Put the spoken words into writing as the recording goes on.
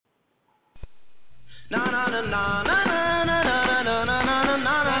I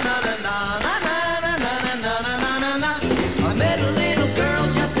met a little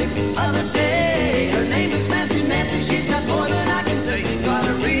girl just the other day. Her name is Nancy Nancy. She's got more than I can say. Got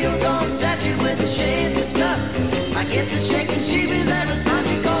a real gold statue with a shade of stuff. I get to shaking sheepies every time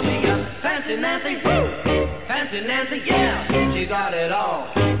she calls me up. Fancy Nancy, woo! Fancy Nancy, yeah, she got it all.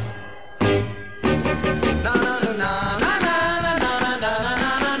 Na na na na na.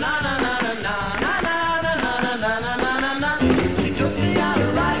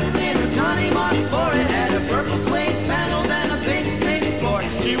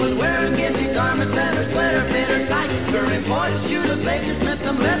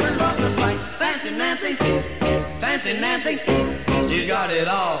 Fancy Nancy, Fancy Nancy, she's got it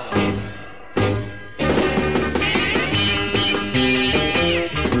all.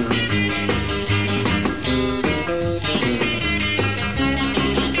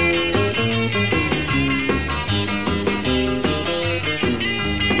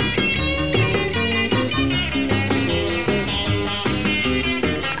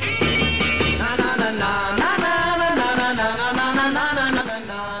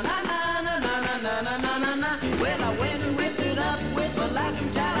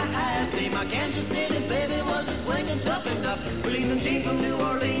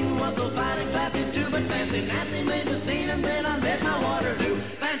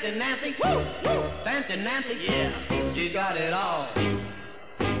 Nancy, woo, woo, Fancy Nancy, yeah, she got it all.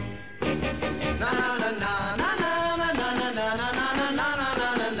 Na na na na na na na na na na na na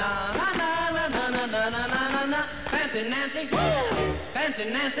na na. Fancy Nancy, woo, Fancy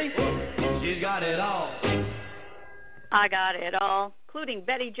Nancy, she's got it all. I got it all, including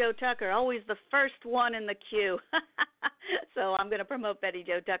Betty Jo Tucker, always the first one in the queue. So I'm going to promote Betty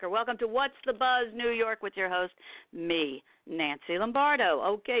Jo Tucker. Welcome to What's the Buzz, New York, with your host, me, Nancy Lombardo.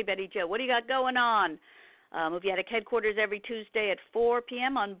 Okay, Betty Jo, what do you got going on? Movie Attic headquarters every Tuesday at 4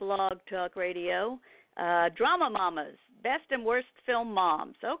 p.m. on Blog Talk Radio. Drama Mamas, Best and Worst Film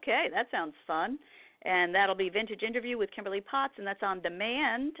Moms. Okay, that sounds fun. And that'll be Vintage Interview with Kimberly Potts, and that's on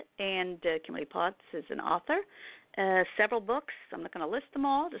demand. And Kimberly Potts is an author. Several books. I'm not going to list them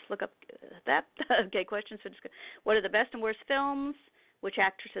all. Just look up that. Okay, questions. What are the best and worst films? Which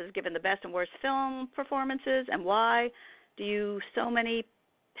actresses have given the best and worst film performances, and why do you so many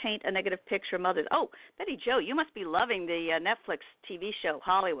paint a negative picture of mothers? Oh, Betty Jo, you must be loving the Netflix TV show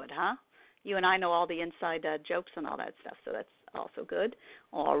Hollywood, huh? You and I know all the inside jokes and all that stuff, so that's also good.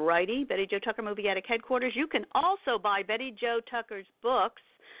 All righty, Betty Jo Tucker, Movie Attic headquarters. You can also buy Betty Jo Tucker's books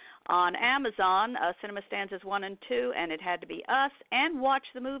on Amazon, Cinema Stanzas 1 and 2, and It Had to Be Us, and watch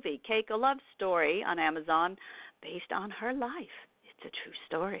the movie Cake, a Love Story on Amazon based on her life. It's a true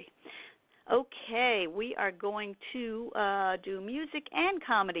story. Okay, we are going to do music and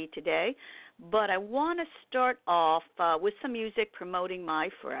comedy today, but I want to start off with some music promoting my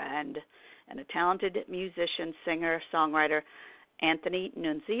friend and a talented musician, singer, songwriter, Anthony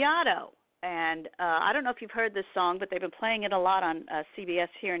Nunziato. And I don't know if you've heard this song, but they've been playing it a lot on CBS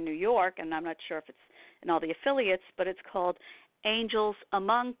here in New York, and I'm not sure if it's in all the affiliates, but it's called Angels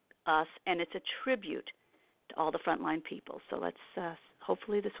Among Us, and it's a tribute to all the frontline people. So let's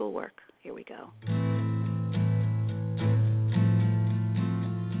hopefully this will work. Here we go.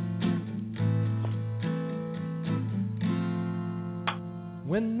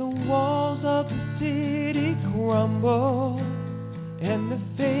 When the walls of the city crumble and the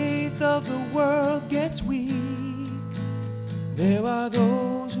faith of the world gets weak, there are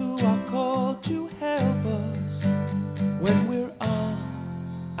those who are called to help us when we're on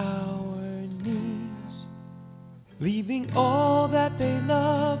our knees, leaving all that they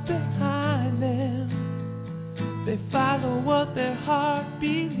love behind them. They follow what their heart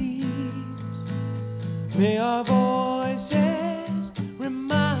believes. May our voices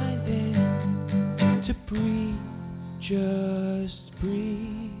remind them to breathe, just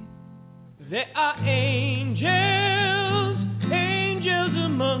breathe. There are angels, angels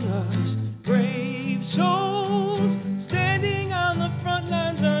among us, brave souls, standing on the front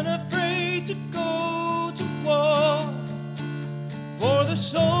lines, unafraid to go to war, for the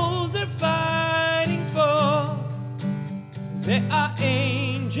souls they're fighting for. There are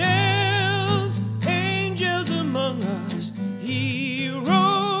angels, angels among us,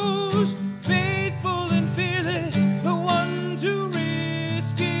 heroes, faithful and fearless, the ones who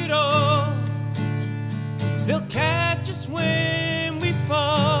risk it all. They'll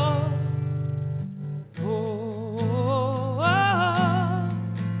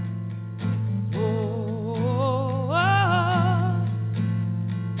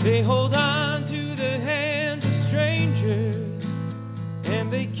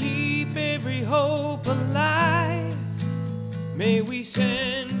hope alive. May we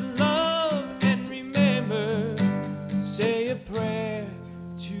send love and remember, say a prayer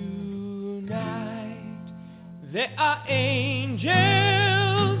tonight. There are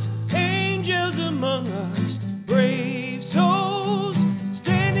angels, angels among us, brave souls,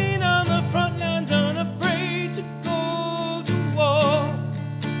 standing on the front lines, unafraid to go to war,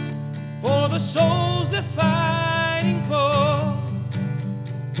 for the souls they're fighting for.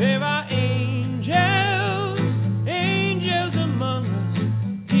 There are angels, angels among us,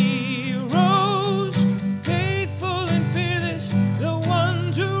 heroes, faithful and fearless, the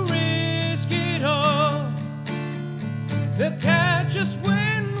ones who risk it all. They'll catch us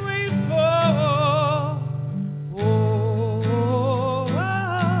when we fall. Oh, oh,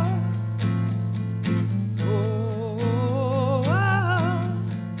 oh, oh, oh.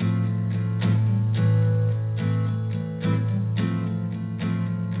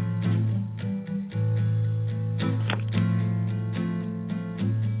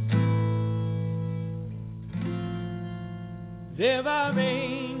 There are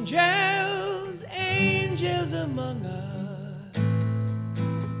angels, angels among us.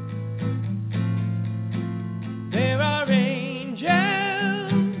 There are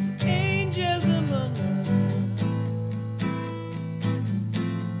angels, angels among us.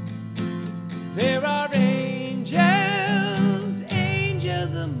 There are angels,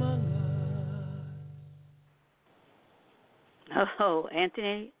 angels among us. Oh,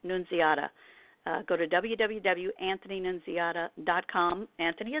 Anthony Nunziata. Go to www.anthonynunziata.com.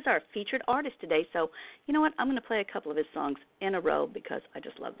 Anthony is our featured artist today, so you know what? I'm going to play a couple of his songs in a row because I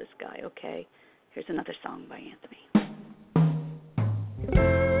just love this guy, okay? Here's another song by Anthony.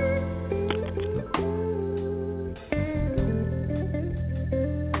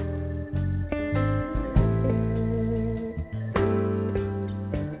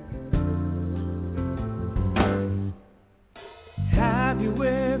 Have you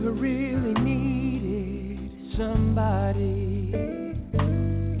ever really needed somebody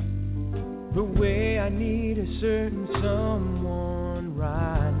the way I need a certain someone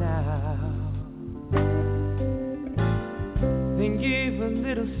right now? Then give a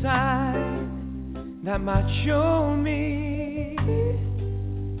little sign that might show me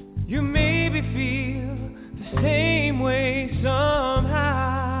you maybe feel the same way somehow.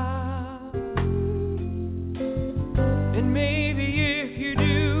 And maybe if you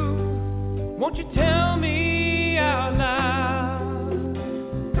do, won't you tell me out loud?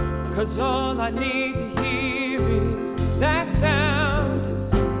 'Cause all I need to hear is that sound.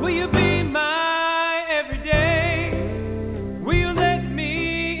 Will you be my everyday? Will you let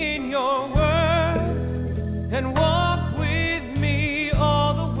me in your world and walk with me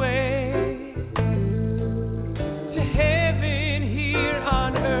all the way to heaven here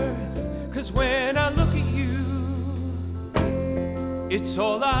on earth? 'Cause when I look at you, it's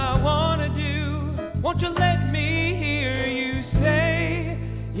all I wanna do. Won't you let me hear you say,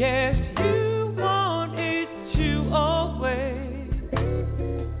 yes, you want it to always.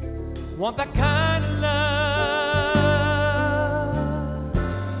 Want that kind of love.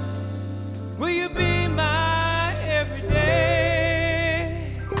 Will you be my everyday?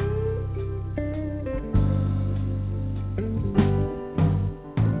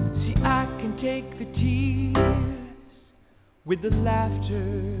 See, I can take the tears with the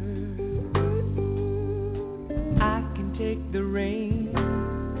laughter. I can take the rain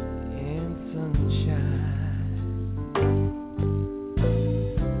and sunshine.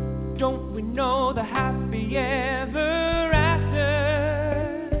 Don't we know the happy ever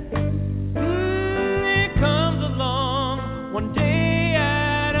after? It comes along one day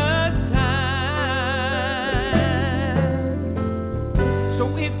at a time.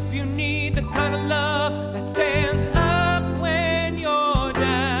 So if you need the kind of love that stands up when you're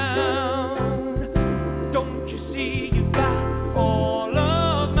down, don't you see you got all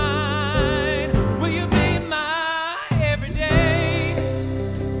of mine? Will you be my everyday?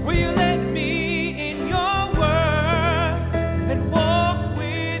 Will you let me in your world and walk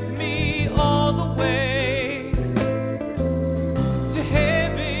with me all the way to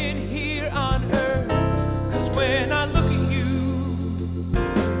heaven here on earth? 'Cause when I look at you,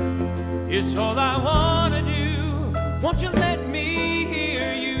 it's all I wanna do. Won't you let me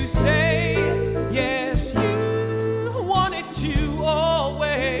hear you say, yes, you want it to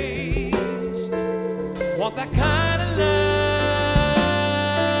always. Want that kind of love.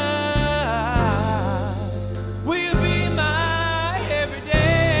 Will you be my everyday?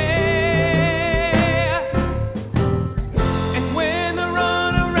 And when the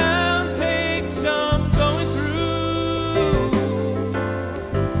runaround takes some going through,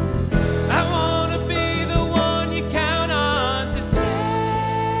 I want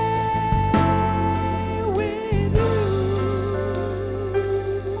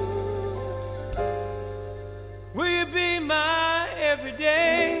every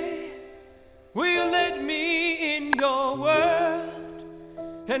day? Will you let me in your world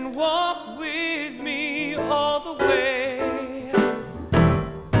and walk with me all the way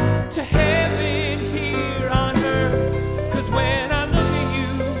to heaven here on earth? 'Cause when I look at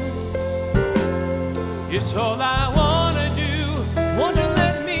you, it's all I wanna do. Won't you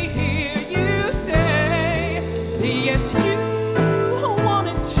let me hear you say, yes, you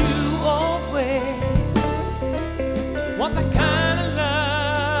wanted to always. Want that kind of love.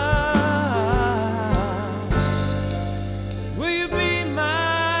 Will you be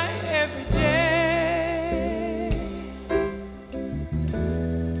my everyday?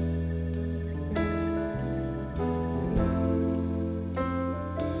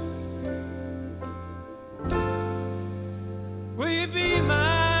 Will you be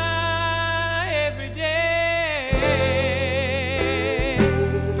my everyday?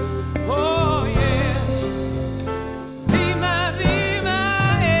 Oh yes, be my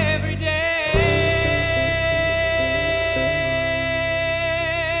everyday.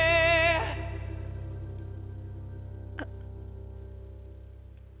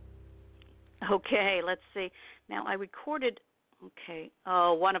 Okay, let's see. Now, I recorded,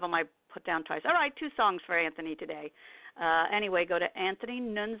 one of them I put down twice. All right, 2 songs for Anthony today. Anyway, go to Anthony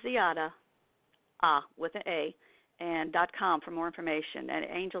Nunziata, with an A, and .com for more information. And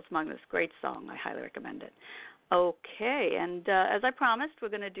Angels Among Us, great song. I highly recommend it. Okay, and as I promised, we're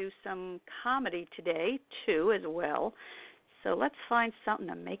going to do some comedy today, too, as well. So let's find something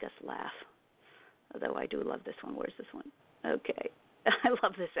to make us laugh. Although I do love this one. Where's this one? Okay. I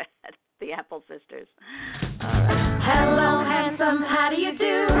love this ad, the Apple Sisters. All right. Hello, handsome, how do you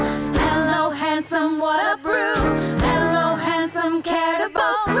do? Hello, handsome, what a brew. Hello, handsome, care to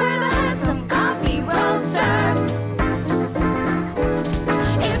boast. We're the Handsome Coffee Roasters.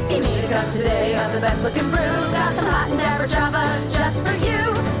 If you need a cup today of the best looking brew, got some hot and dapper Java just for you.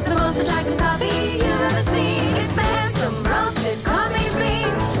 The most attractive coffee you've ever seen. It's the Handsome Roasted Coffee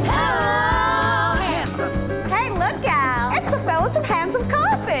Bean. Hello, handsome. Hey, look out. It's the fellas from Handsome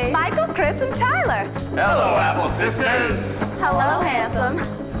Coffee. Michael, Chris, and Tyler. Hello, Apple Sisters. Hello, handsome.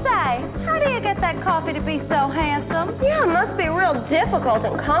 Say, how do you get that coffee to be so handsome? Yeah, it must be real difficult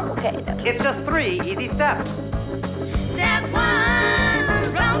and complicated. It's just 3 easy steps. Step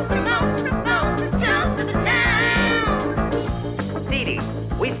 1, roast, jump to the town. Dee Dee,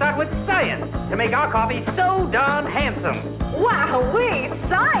 we start with science to make our coffee so darn handsome. Wow-wee,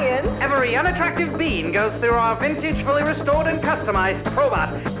 science! Every unattractive bean goes through our vintage, fully restored and customized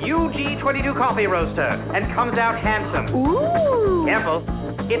Probot UG22 coffee roaster and comes out handsome. Ooh! Careful,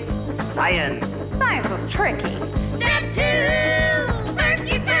 it's science. Science was tricky. Step 2,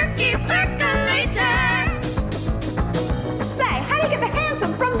 percolator. Say, how do you get the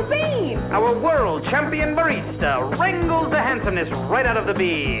handsome from the bean? Our world champion barista wrangles the handsomeness right out of the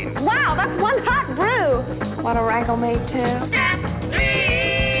bean. Wow, that's one hot brew. What a wrangle made too. Step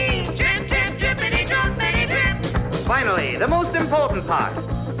 3, drippity, drip. Finally, the most important part.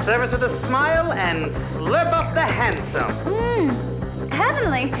 Serve it with a smile and slurp up the handsome.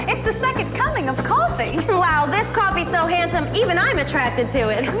 Heavenly. It's the second coming of coffee. Wow, this coffee's so handsome, even I'm attracted to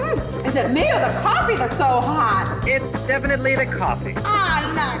it. Is it me or the coffee that's so hot? It's definitely the coffee.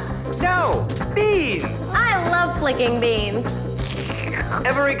 Nuts. No, beans. I love flicking beans.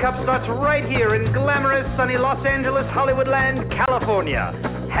 Every cup starts right here in glamorous, sunny Los Angeles, Hollywoodland, California.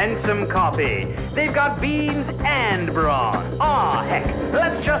 Handsome Coffee. They've got beans and brawn. Aw, heck,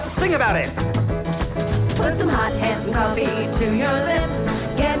 let's just sing about it. Put some hot, handsome coffee to your lips.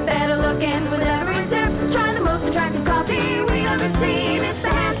 Get better looking with every sip. Try the most attractive coffee we ever seen. It's the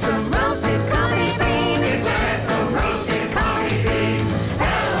Handsome Roasted Coffee Bean. It's the Handsome Roasted Coffee Bean.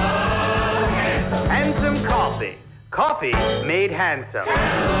 Hello, handsome. Handsome Coffee. Coffee made handsome.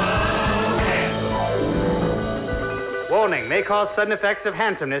 Hello, handsome. Warning, may cause sudden effects of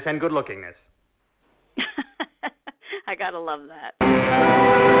handsomeness and good-lookingness. I gotta love that.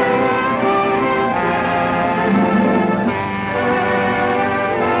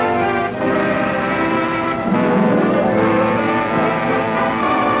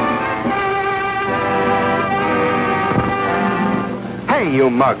 Hey, you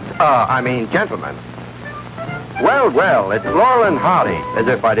mugs. Gentlemen. Well, it's Laurel and Hardy, as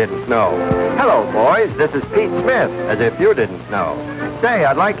if I didn't know. Hello, boys. This is Pete Smith, as if you didn't know. Say,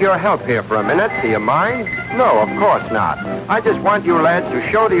 I'd like your help here for a minute. Do you mind? No, of course not. I just want you lads to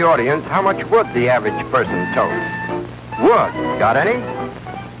show the audience how much wood the average person totes. Wood. Got any?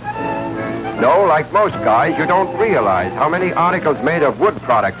 No, like most guys, you don't realize how many articles made of wood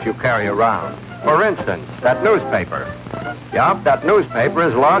products you carry around. For instance, that newspaper. Yup, that newspaper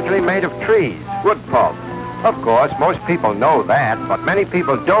is largely made of trees, wood pulp. Of course, most people know that, but many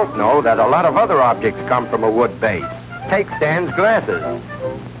people don't know that a lot of other objects come from a wood base. Take Stan's glasses.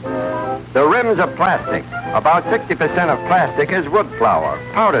 The rims are plastic. About 60% of plastic is wood flour.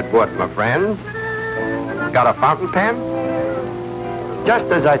 Powdered wood, my friends. Got a fountain pen? Just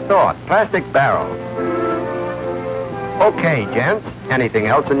as I thought, plastic barrels. Okay, gents. Anything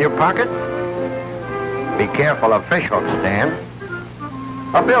else in your pocket? Be careful of fish hooks, Stan.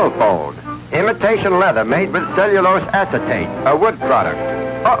 A billfold. Imitation leather made with cellulose acetate, a wood product.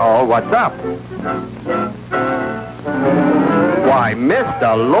 Uh-oh, what's up? Why,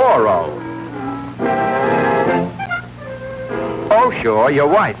 Mr. Laurel. Oh, sure, your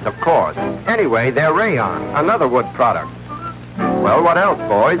wife's, of course. Anyway, they're rayon, another wood product. Well, what else,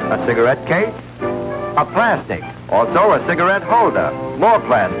 boys? A cigarette case? A plastic. Also a cigarette holder. More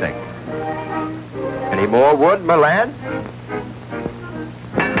plastic. Any more wood, my lad?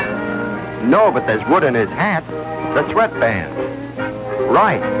 No, but there's wood in his hat. The sweatband.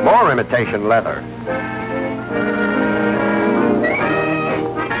 Right, more imitation leather.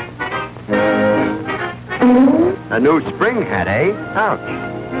 A new spring hat, eh? Ouch.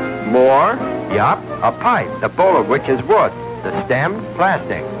 More? Yup, a pipe, the bowl of which is wood. The stem,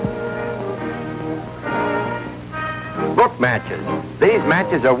 plastic. Book matches. These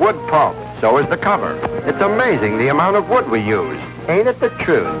matches are wood pulp. So is the cover. It's amazing the amount of wood we use. Ain't it the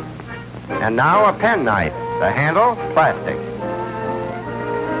truth? And now a penknife. The handle, plastic.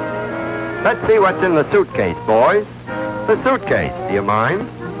 Let's see what's in the suitcase, boys. The suitcase, do you mind?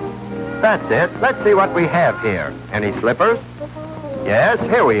 That's it. Let's see what we have here. Any slippers? Yes,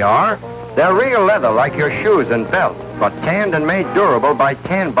 here we are. They're real leather like your shoes and belt, but tanned and made durable by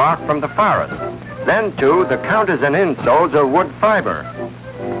tan bark from the forest. Then, too, the counters and insoles are wood fiber.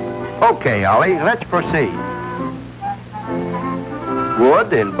 Okay, Ollie, let's proceed.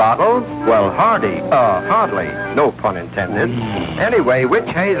 Wood in bottles? Well, hardly. No pun intended. Anyway, witch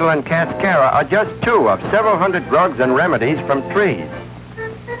hazel and cascara are just two of several hundred drugs and remedies from trees.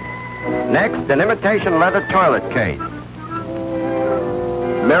 Next, an imitation leather toilet case.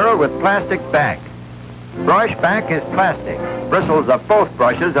 Mirror with plastic back. Brush back is plastic. Bristles of both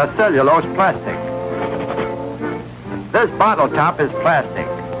brushes are cellulose plastic. This bottle top is plastic.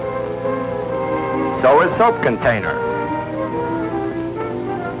 So is soap container.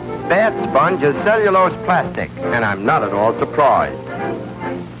 Bath sponge is cellulose plastic, and I'm not at all surprised.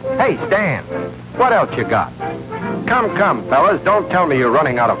 Hey, Stan, what else you got? Come, fellas, don't tell me you're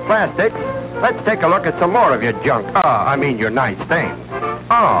running out of plastic. Let's take a look at some more of your junk. Your nice things.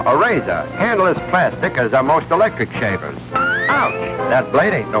 A razor. Handle is plastic, as are most electric shavers. Ouch, that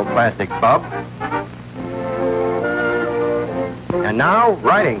blade ain't no plastic, bub. And now,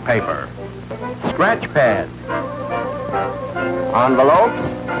 writing paper. Scratch pads. Envelopes.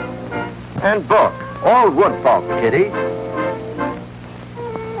 And book. All wood pulp, kiddies.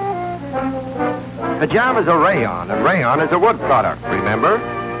 Pajamas are rayon, and rayon is a wood product, remember?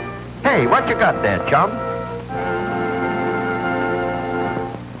 Hey, what you got there, chum?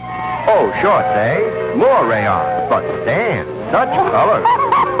 Oh, shorts, eh? More rayon. But Stan, such color.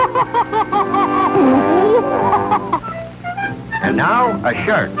 And now, a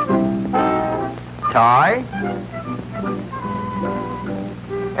shirt. Tie.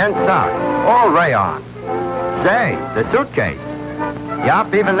 And socks. All rayon. Say, the suitcase.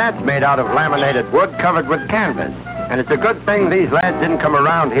 Yup, even that's made out of laminated wood covered with canvas. And it's a good thing these lads didn't come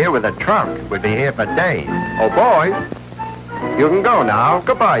around here with a trunk. We'd be here for days. Oh, boys, you can go now.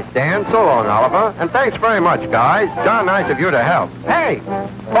 Goodbye, Stan. So long, Oliver. And thanks very much, guys. Darn nice of you to help. Hey!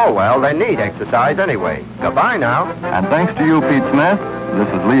 Oh, well, they need exercise anyway. Goodbye now. And thanks to you, Pete Smith,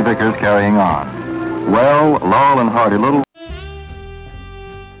 this is Lee Vickers carrying on. Well, Laurel and Hardy, little...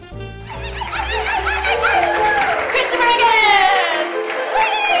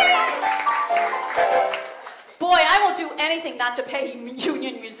 Not to pay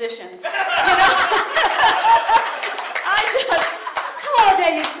union musicians. You know? Hello there,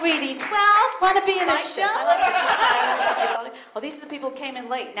 you sweetie. Well, want to be in a show? Oh, these are the people who came in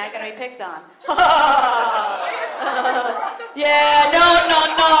late. Now you're going to be picked on. Yeah, no.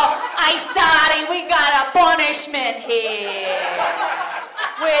 I'm sorry. We got a punishment here.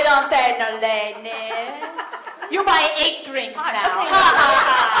 We don't take no lateness. You buy 8 drinks now.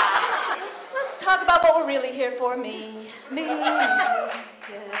 Let's talk about what we're really here for, me. Yes,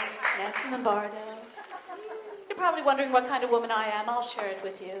 Nancy Lombardo. You're probably wondering what kind of woman I am. I'll share it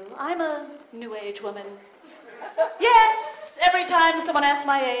with you. I'm a new age woman. Yes, every time someone asks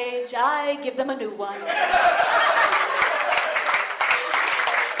my age, I give them a new one.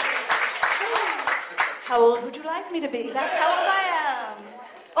 How old would you like me to be? That's how old I am.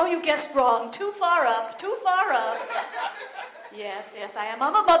 Oh, you guessed wrong. Too far up, too far up. Yes, I am.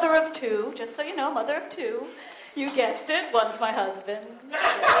 I'm a mother of two, just so you know, mother of two. You guessed it, one's my husband.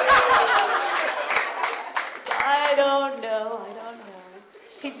 I don't know.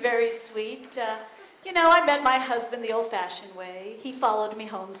 He's very sweet. I met my husband the old-fashioned way. He followed me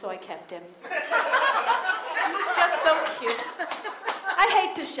home, so I kept him. He's just so cute. I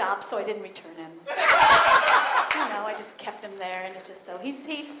hate to shop, so I didn't return him. I just kept him there, and it's just so, he's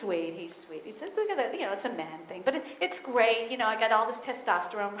sweet. He says, look at that, it's a man thing. But it's great, I got all this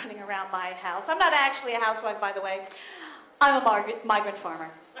testosterone running around my house. I'm not actually a housewife, by the way. I'm a migrant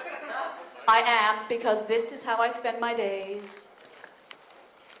farmer. I am, because this is how I spend my days.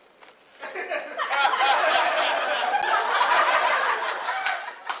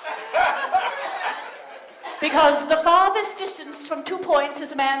 Because the farthest distance from 2 points is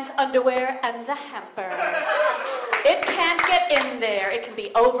a man's underwear and the hamper. It can't get in there. It can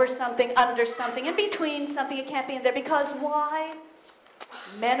be over something, under something, in between something. It can't be in there because why?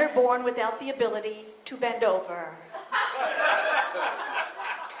 Men are born without the ability to bend over.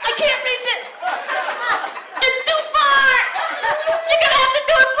 I can't reach it. It's too far. You're going to have to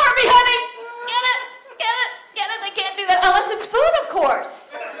do it for me, honey. Get it. I can't do that unless it's food, of course.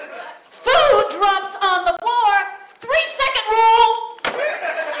 Food drops on the floor. 3-second rule.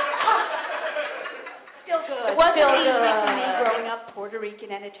 Still good. It was easy for me growing up Puerto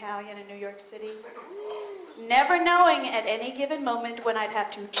Rican and Italian in New York City. Never knowing at any given moment when I'd have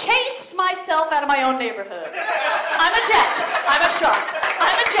to chase myself out of my own neighborhood. I'm a jet. I'm a shark.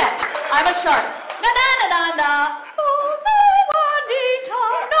 I'm a jet. I'm a shark. Na na na na na. Oh, no, Juanita,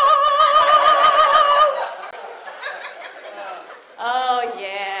 no. Oh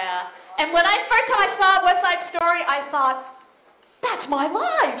yeah. And when first time I saw West Side Story, I thought, that's my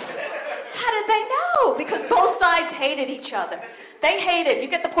life. How did they know? Because both sides hated each other. They hated. You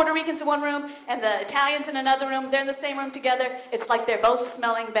get the Puerto Ricans in one room and the Italians in another room. They're in the same room together. It's like they're both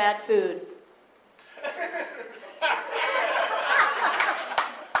smelling bad food.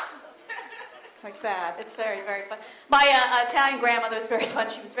 Like that. It's very, very fun. My Italian grandmother was very fun.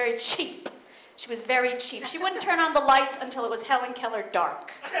 She was very cheap. She wouldn't turn on the lights until it was Helen Keller dark.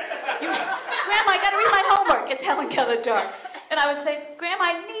 Grandma, I got to read my homework. It's Helen Keller dark. And I would say, Grandma,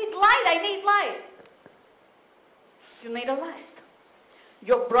 I need light. You need a light.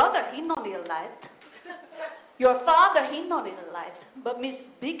 Your brother, he no need a light. Your father, he no need a light. But Miss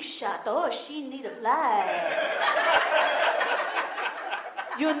Big Shot, she need a light.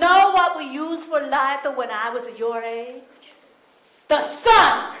 You know what we used for light when I was your age? The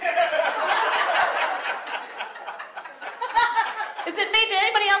sun. Is it me? Did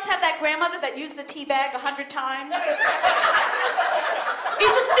anybody else have that grandmother that used the tea bag 100 times?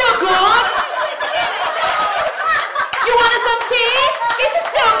 Is it still good? You wanted some tea? Is it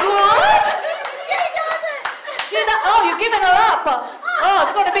still good? You're giving her up.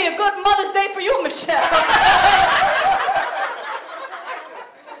 It's going to be a good Mother's Day for you, Michelle.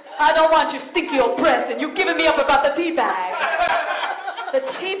 I don't want your stinky old breath, and you're giving me up about the tea bag. The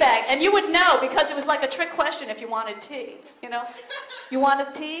tea bag. And you would know because it was like a trick question if you wanted tea. You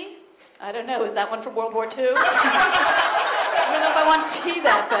wanted tea? I don't know. Is that one from World War II? I don't know if I want tea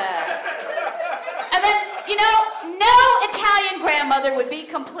that bad. And then, no Italian grandmother would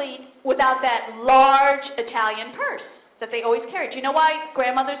be complete without that large Italian purse that they always carried. Do you know why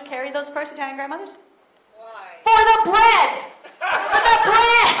grandmothers carry those purses, Italian grandmothers? Why? For the bread. For the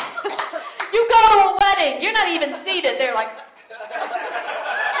bread. You go to a wedding. You're not even seated. They're like,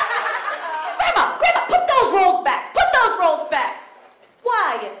 Grandma, put those rolls back.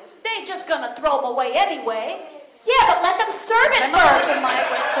 Why? They're just going to throw them away anyway. Yeah, but let them serve it first in my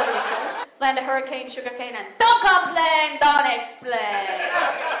Puerto Rico. Land of hurricane, sugarcane, and don't complain, don't explain.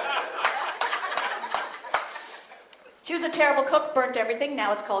 She was a terrible cook, burnt everything.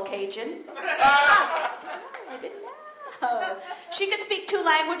 Now it's called Cajun. I didn't know. She could speak 2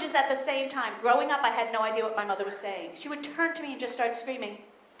 languages at the same time. Growing up, I had no idea what my mother was saying. She would turn to me and just start screaming,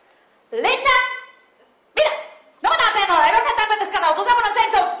 Linda! Mira! No me da pena, I don't have time for this kind of, what I'm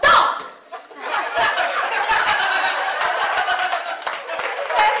saying, so stop!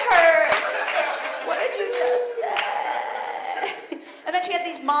 That hurt. What did you just say? And then she had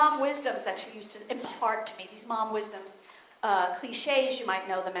these mom wisdoms that she used to impart to me, these mom wisdoms. Cliches, you might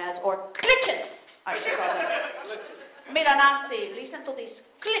know them as, or glitches, I should call them. Mira, Nancy, listen to these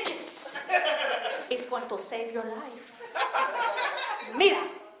glitches. It's going to save your life. Mira,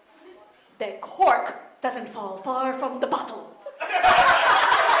 the cork doesn't fall far from the bottle.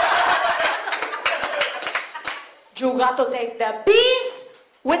 You got to take the bees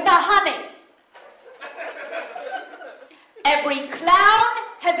with the honey. Every clown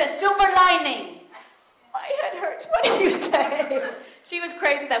has a silver lining. My head hurts. What do you say? She was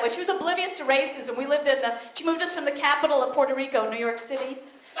crazy that way. She was oblivious to racism. We lived she moved us from the capital of Puerto Rico, New York City,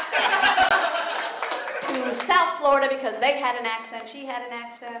 to South Florida because they had an accent. She had an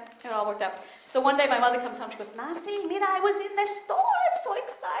accent. It all worked out. So one day my mother comes home. She goes, Nancy, mira, I was in the store. I'm so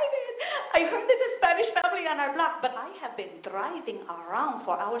excited. I heard there's a Spanish family on our block, but I have been driving around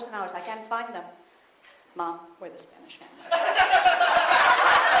for hours and hours. I can't find them. Mom, we're the Spanish family.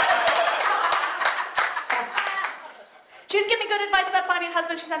 She was giving me good advice about finding a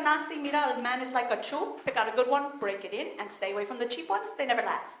husband. She said, Nancy, mira, el man is like a shoe. Pick out a good one, break it in, and stay away from the cheap ones. They never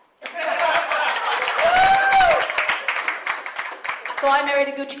last. So I married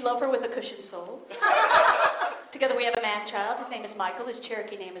a Gucci loafer with a cushioned sole. Together we have a man-child. His name is Michael. His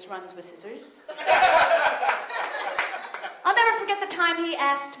Cherokee name is Runs with Scissors. I'll never forget the time he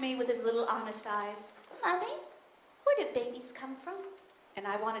asked me with his little honest eyes, Mommy, where do babies come from? And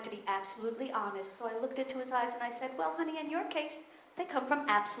I wanted to be absolutely honest, so I looked into his eyes and I said, well, honey, in your case, they come from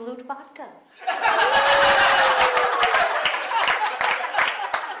Absolute vodka.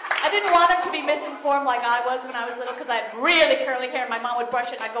 I didn't want him to be misinformed like I was when I was little because I had really curly hair. My mom would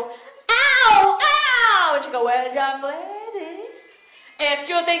brush it and I'd go, ow, ow! And she'd go, well, young lady, if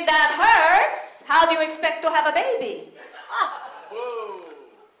you think that hurts, how do you expect to have a baby?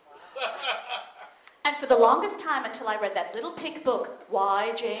 And for the longest time until I read that little pink book,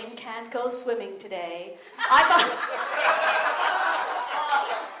 Why Jane Can't Go Swimming Today, I thought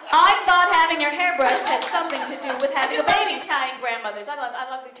having your hair brushed had something to do with having a baby. Italian grandmothers. I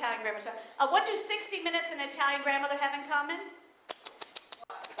love the Italian grandmothers. What do 60 Minutes and Italian grandmother have in common?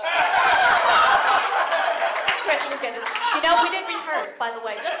 Chris, look at it. You know, we did rehearse, by the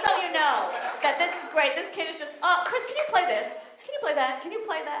way. Just so you know that this is great. This kid is just, Chris, can you play this? Can you play that? Can you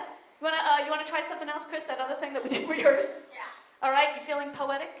play that? You wanna try something else, Chris? That other thing that we did rehearse? Yeah. All right, you feeling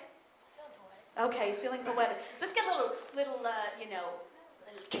poetic? Okay, feeling poetic. Let's get a little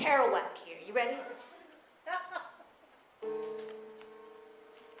Kerouac here. You ready?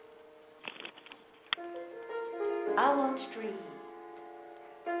 I once dreamed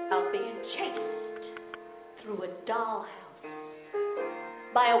of being chased through a dollhouse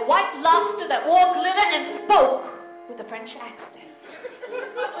by a white lobster that wore glitter and spoke with a French accent.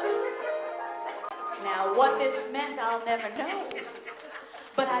 Now, what this meant, I'll never know.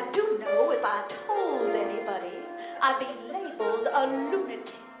 But I do know if I told anybody, I'd be labeled a lunatic.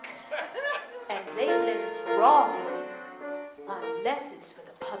 And labeling wrongly unless it's for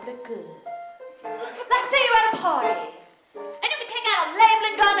the public good. Like say you're at a party, and you can take out a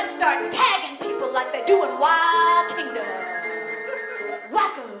labeling gun and start tagging people like they do in Wild Kingdom.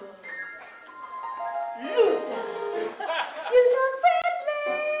 Wacko. Loser. You look friendly.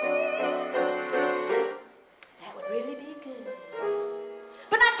 That would really be good.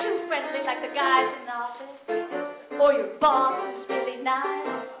 But not too friendly like the guys in the office. Or your boss who's really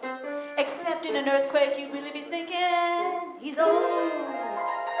nice. Except in an earthquake you'd really be thinking, he's old,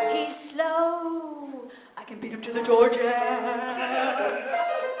 he's slow, I can beat him to the Georgia. Oh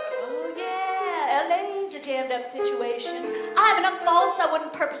yeah, LA's a jammed up situation. I have enough faults I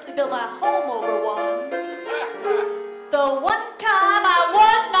wouldn't purposely build my home over one. The one time I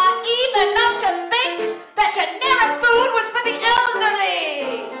was naive enough to think that generic food was for the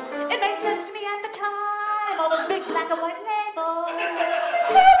elderly. It made sense to me at the time, all those big black and white labels.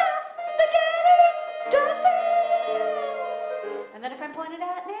 And then a friend pointed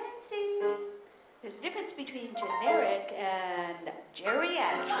out, Nancy, there's a difference between generic and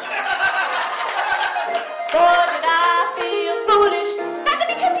geriatric. Boy, did I feel foolish not to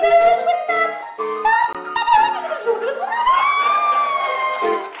be confused with that.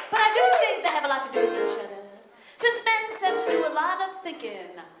 But I do think they have a lot to do with each other. Suspense has to do a lot of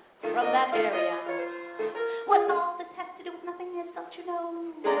thinking from that area. What all this has to do with nothing is, don't you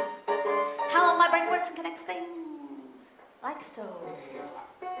know? How my brain works and connects things like so.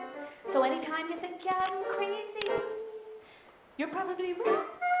 So anytime you think I'm crazy, you're probably right.